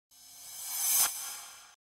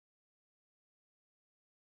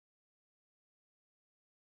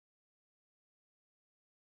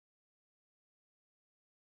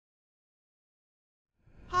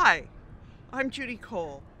Hi, I'm Judy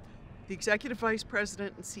Cole, the Executive Vice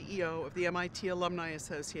President and CEO of the MIT Alumni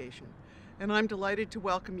Association, and I'm delighted to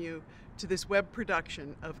welcome you to this web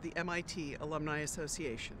production of the MIT Alumni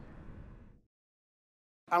Association.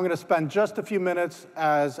 I'm going to spend just a few minutes,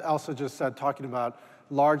 as Elsa just said, talking about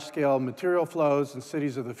large-scale material flows and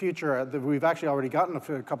cities of the future. We've actually already gotten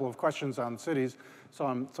a couple of questions on cities, so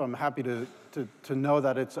I'm happy to know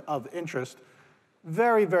that it's of interest.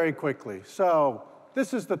 Very, very quickly. So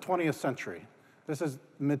this is the 20th century. This is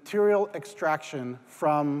material extraction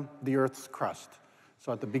from the Earth's crust.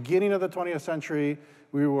 So at the beginning of the 20th century,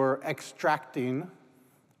 we were extracting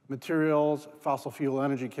materials, fossil fuel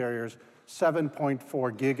energy carriers, 7.4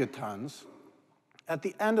 gigatons. At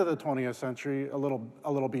the end of the 20th century, a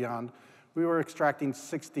little beyond, we were extracting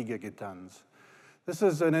 60 gigatons. This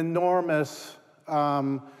is an enormous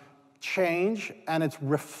change, and it's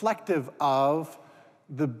reflective of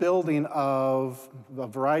the building of a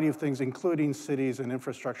variety of things, including cities and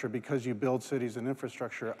infrastructure, because you build cities and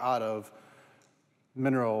infrastructure out of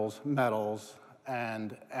minerals, metals,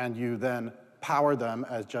 and you then power them,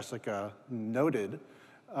 as Jessica noted,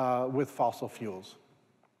 with fossil fuels.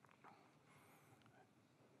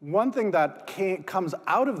 One thing that comes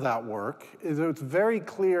out of that work is that it's very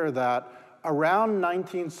clear that around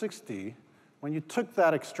 1960, when you took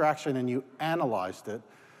that extraction and you analyzed it,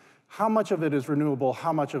 how much of it is renewable,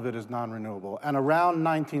 how much of it is non-renewable? And around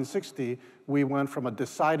 1960, we went from a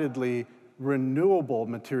decidedly renewable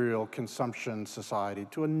material consumption society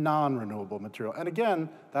to a non-renewable material. And again,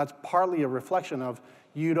 that's partly a reflection of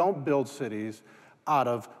you don't build cities out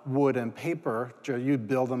of wood and paper. You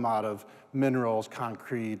build them out of minerals,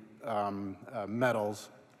 concrete,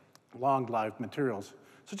 metals, long-lived materials.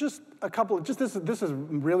 So just a couple of, this is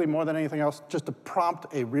really more than anything else, just to prompt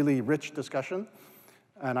a really rich discussion.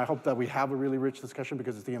 And I hope that we have a really rich discussion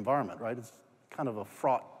because it's the environment, right? It's kind of a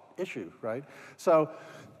fraught issue, right? So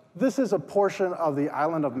this is a portion of the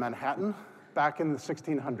island of Manhattan back in the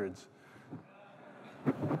 1600s.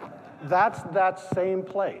 That's that same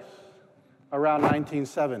place around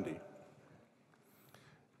 1970.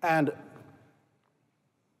 And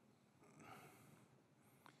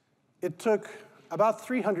it took about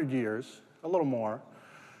 300 years, a little more,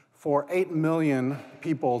 for 8 million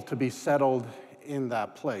people to be settled in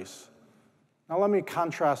that place. Now let me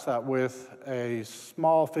contrast that with a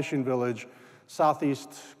small fishing village,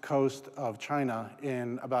 southeast coast of China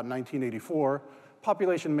in about 1984,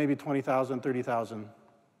 population maybe 20,000, 30,000.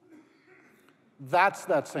 That's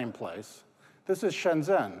that same place. This is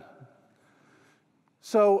Shenzhen.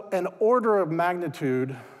 So an order of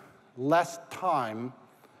magnitude, less time,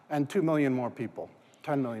 and 2 million more people,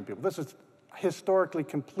 10 million people. This is historically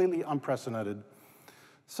completely unprecedented.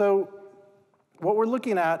 So what we're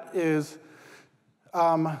looking at is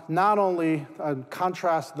not only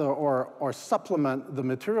contrast or supplement the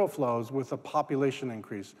material flows with a population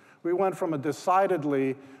increase. We went from a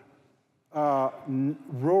decidedly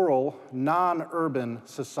rural, non-urban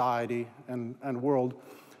society and world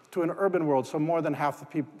to an urban world. So more than half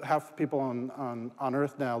the people on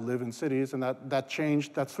Earth now live in cities, and that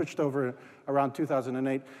changed, that switched over around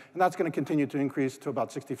 2008. And that's going to continue to increase to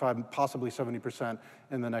about 65, possibly 70%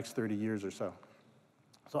 in the next 30 years or so.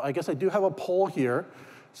 So I guess I do have a poll here.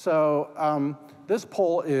 So this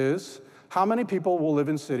poll is, how many people will live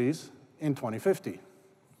in cities in 2050?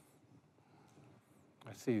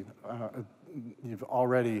 I see you've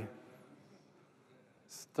already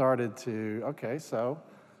started to, okay, so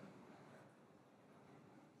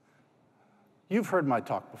you've heard my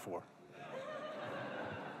talk before.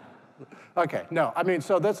 Okay, no, I mean,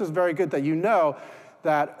 so this is very good that you know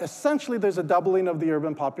that essentially there's a doubling of the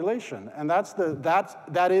urban population, and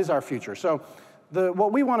that is our future. So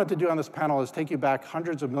what we wanted to do on this panel is take you back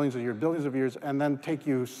hundreds of millions of years, billions of years, and then take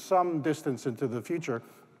you some distance into the future.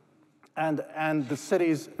 And the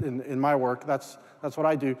cities, in my work, that's what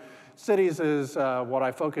I do. Cities is what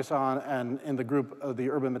I focus on, and in the group, the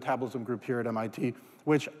urban metabolism group here at MIT,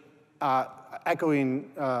 which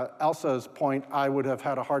echoing Elsa's point, I would have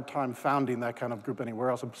had a hard time founding that kind of group anywhere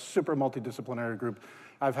else, a super multidisciplinary group.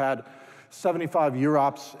 I've had 75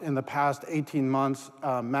 UROPs in the past 18 months,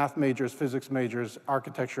 math majors, physics majors,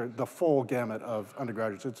 architecture, the full gamut of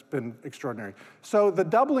undergraduates. It's been extraordinary. So the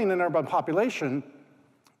doubling in urban population,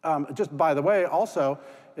 just by the way, also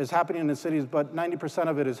is happening in cities, but 90%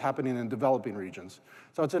 of it is happening in developing regions.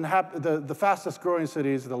 So it's in the fastest growing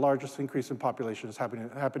cities, the largest increase in population is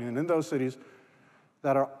happening in those cities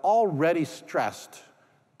that are already stressed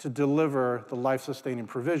to deliver the life-sustaining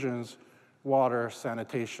provisions, water,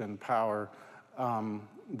 sanitation, power,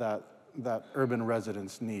 that urban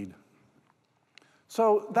residents need.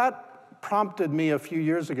 So that prompted me a few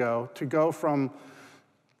years ago to go from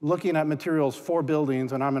looking at materials for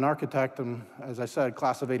buildings, and I'm an architect, and as I said,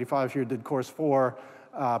 class of '85 here, did course 4,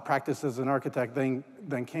 practiced as an architect,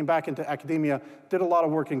 then came back into academia, did a lot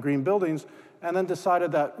of work in green buildings, and then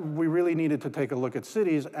decided that we really needed to take a look at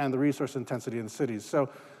cities and the resource intensity in cities. So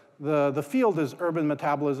the field is urban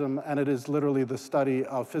metabolism, and it is literally the study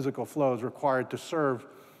of physical flows required to serve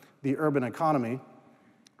the urban economy.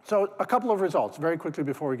 So a couple of results, very quickly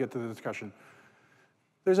before we get to the discussion.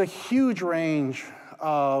 There's a huge range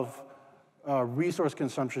of resource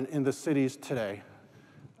consumption in the cities today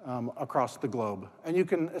across the globe. And you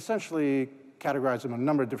can essentially categorize them in a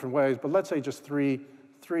number of different ways, but let's say just three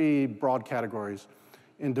broad categories.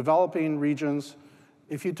 In developing regions,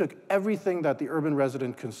 if you took everything that the urban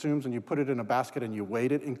resident consumes and you put it in a basket and you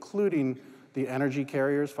weighed it, including the energy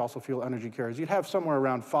carriers, fossil fuel energy carriers, you'd have somewhere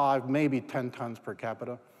around 5, maybe 10 tons per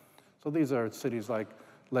capita. So these are cities like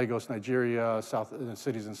Lagos, Nigeria,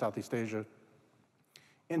 cities in Southeast Asia.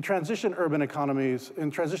 In transition urban economies, in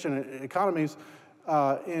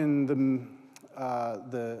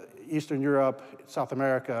the Eastern Europe, South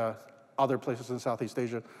America, other places in Southeast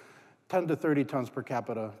Asia, 10 to 30 tons per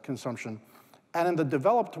capita consumption. And in the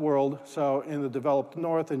developed world, so in the developed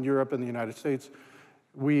North, in Europe and the United States,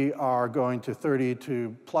 we are going to 30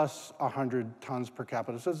 to plus 100 tons per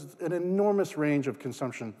capita. So it's an enormous range of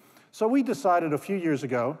consumption. So we decided a few years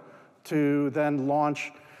ago to then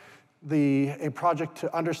launch a project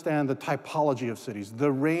to understand the typology of cities, the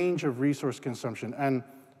range of resource consumption. And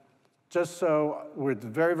just so we're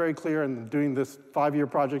very, very clear, and doing this 5-year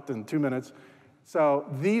project in 2 minutes, so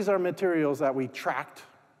these are materials that we tracked,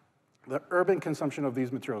 the urban consumption of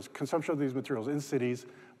these materials in cities,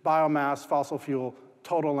 biomass, fossil fuel,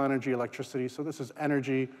 total energy, electricity. So this is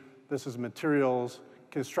energy, this is materials,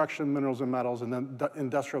 construction minerals and metals, and then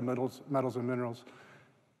industrial metals and minerals,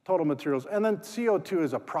 total materials. And then CO2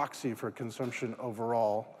 is a proxy for consumption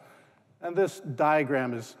overall. And this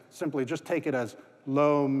diagram is simply just take it as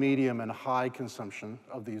low, medium, and high consumption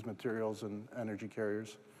of these materials and energy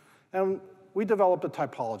carriers. And we developed a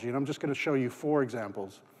typology, and I'm just going to show you 4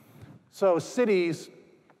 examples. So cities,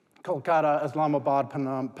 Kolkata, Islamabad,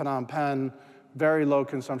 Phnom Penh, very low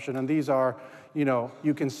consumption. And these are,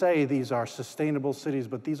 you can say these are sustainable cities,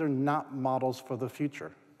 but these are not models for the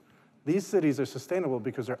future. These cities are sustainable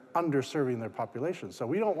because they're underserving their population. So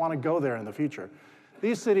we don't want to go there in the future.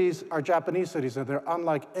 These cities are Japanese cities, and they're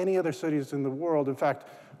unlike any other cities in the world. In fact,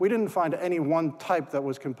 we didn't find any one type that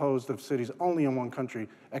was composed of cities only in one country,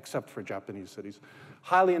 except for Japanese cities.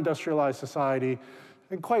 Highly industrialized society,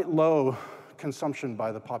 and quite low consumption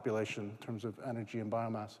by the population in terms of energy and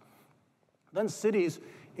biomass. Then cities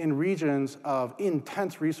in regions of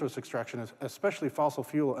intense resource extraction, especially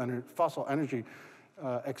fossil energy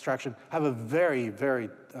extraction, have a very, very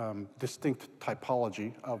distinct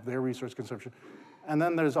typology of their resource consumption. And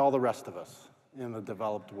then there's all the rest of us in the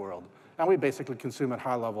developed world. And we basically consume at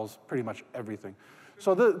high levels pretty much everything.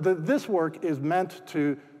 So this work is meant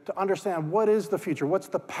to understand what is the future, what's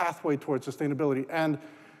the pathway towards sustainability. And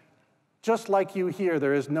just like you here,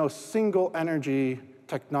 there is no single energy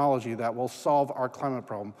technology that will solve our climate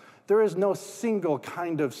problem. There is no single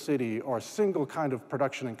kind of city or single kind of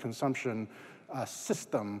production and consumption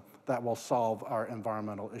system that will solve our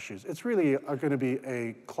environmental issues. It's really going to be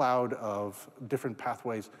a cloud of different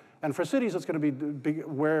pathways. And for cities, it's going to be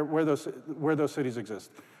where those cities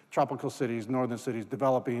exist. Tropical cities, northern cities,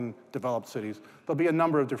 developed cities. There'll be a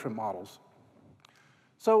number of different models.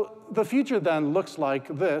 So the future then looks like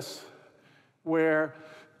this, where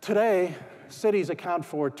today, cities account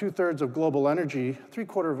for 2/3 of global energy,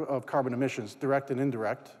 3/4 of carbon emissions, direct and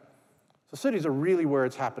indirect. So cities are really where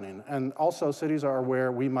it's happening. And also cities are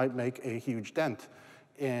where we might make a huge dent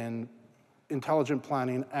in intelligent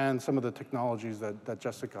planning and some of the technologies that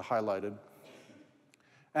Jessica highlighted.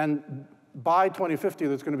 And by 2050,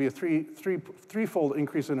 there's going to be a threefold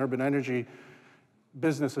increase in urban energy,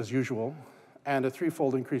 business as usual, and a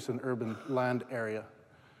threefold increase in urban land area.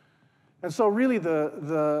 And so really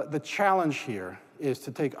the challenge here is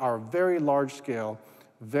to take our very large scale,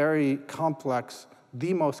 very complex,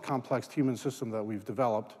 the most complex human system that we've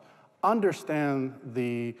developed, understand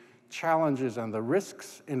the challenges and the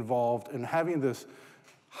risks involved in having this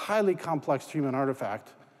highly complex human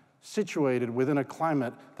artifact situated within a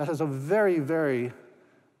climate that has a very, very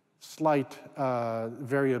slight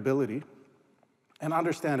variability, and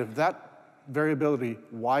understand if that variability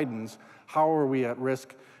widens, how are we at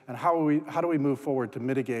risk, and how do we move forward to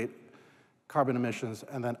mitigate carbon emissions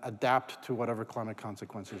and then adapt to whatever climate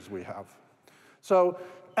consequences we have. So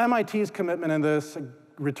MIT's commitment in this,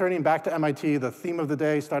 returning back to MIT, the theme of the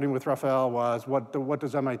day, starting with Raphael, was what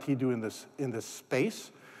does MIT do in this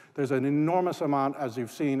space? There's an enormous amount, as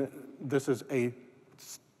you've seen. This is a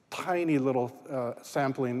tiny little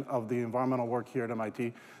sampling of the environmental work here at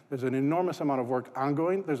MIT. There's an enormous amount of work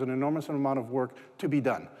ongoing. There's an enormous amount of work to be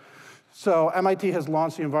done. So MIT has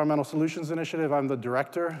launched the Environmental Solutions Initiative. I'm the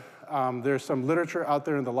director. There's some literature out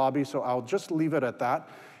there in the lobby, so I'll just leave it at that.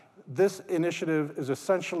 This initiative is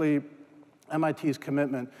essentially MIT's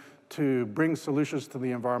commitment to bring solutions to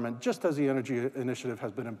the environment, just as the Energy Initiative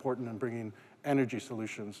has been important in bringing energy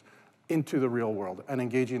solutions into the real world and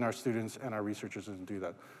engaging our students and our researchers to do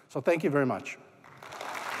that. So thank you very much.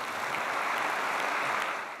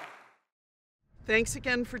 Thanks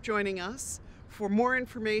again for joining us. For more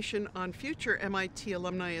information on future MIT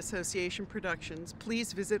Alumni Association productions,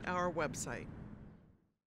 please visit our website.